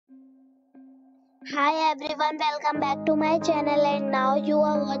Hi everyone, welcome back to my channel and now you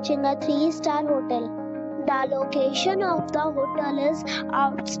are watching a 3-star hotel. The location of the hotel is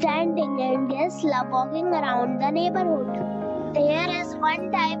outstanding and guests love walking around the neighborhood. There is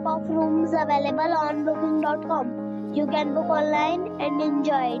one type of rooms available on booking.com. You can book online and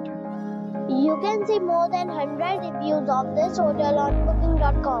enjoy it. You can see more than 100 reviews of this hotel on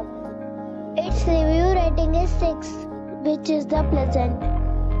booking.com. Its review rating is 6, which is the pleasant.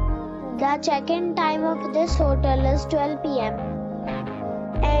 The check-in time of this hotel is 12 p.m.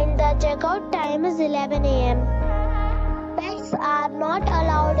 and the check-out time is 11 a.m. Pets are not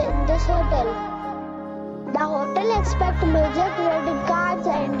allowed in this hotel. The hotel accepts major credit cards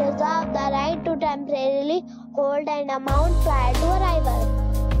and reserves the right to temporarily hold an amount prior to arrival.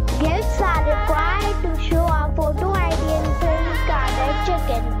 Guests are required to show a photo ID and credit card at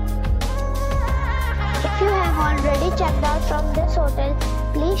check-in. If you have already checked out from this hotel,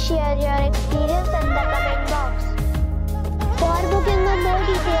 please share your experience in the comment box. For booking or more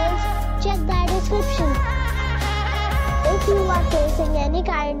details, check the description. If you are facing any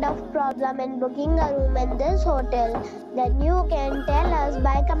kind of problem in booking a room in this hotel, then you can tell us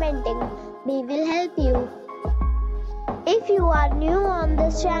by commenting. We will help you. If you are new on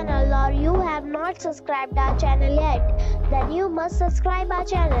this channel or you have not subscribed our channel yet, then you must subscribe our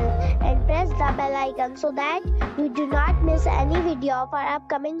channel and press the bell icon so that you do not miss any video of our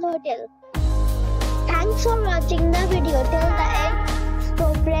upcoming hotel. Thanks for watching the video till the end.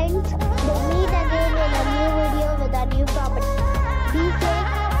 So friends, we'll meet again in a new video with a new property. Be safe.